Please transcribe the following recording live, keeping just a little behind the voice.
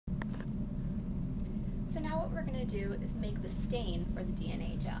So now what we're going to do is make the stain for the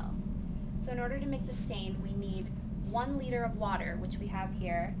DNA gel. So in order to make the stain, we need 1 liter of water, which we have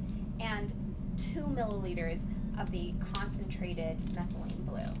here, and 2 milliliters of the concentrated methylene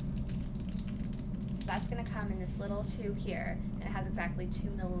blue. So that's going to come in this little tube here, and it has exactly 2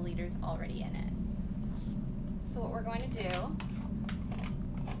 milliliters already in it. So what we're going to do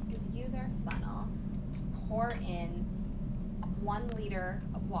is use our funnel to pour in 1 liter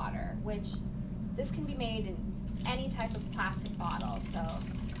of water, which this can be made in any type of plastic bottle, so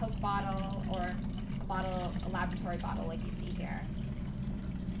Coke bottle or a laboratory bottle like you see here.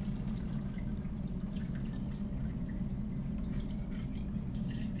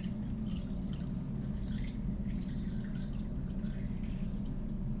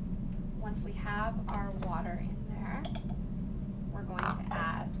 Once we have our water in there, we're going to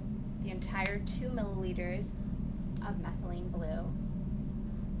add the entire 2 milliliters of methylene blue.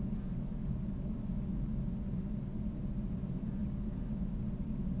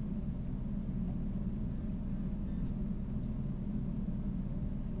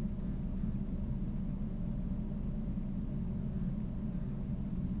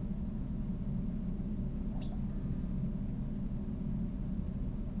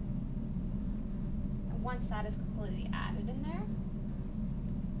 Once that is completely added in there,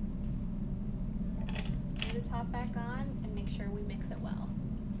 screw the top back on and make sure we mix it well.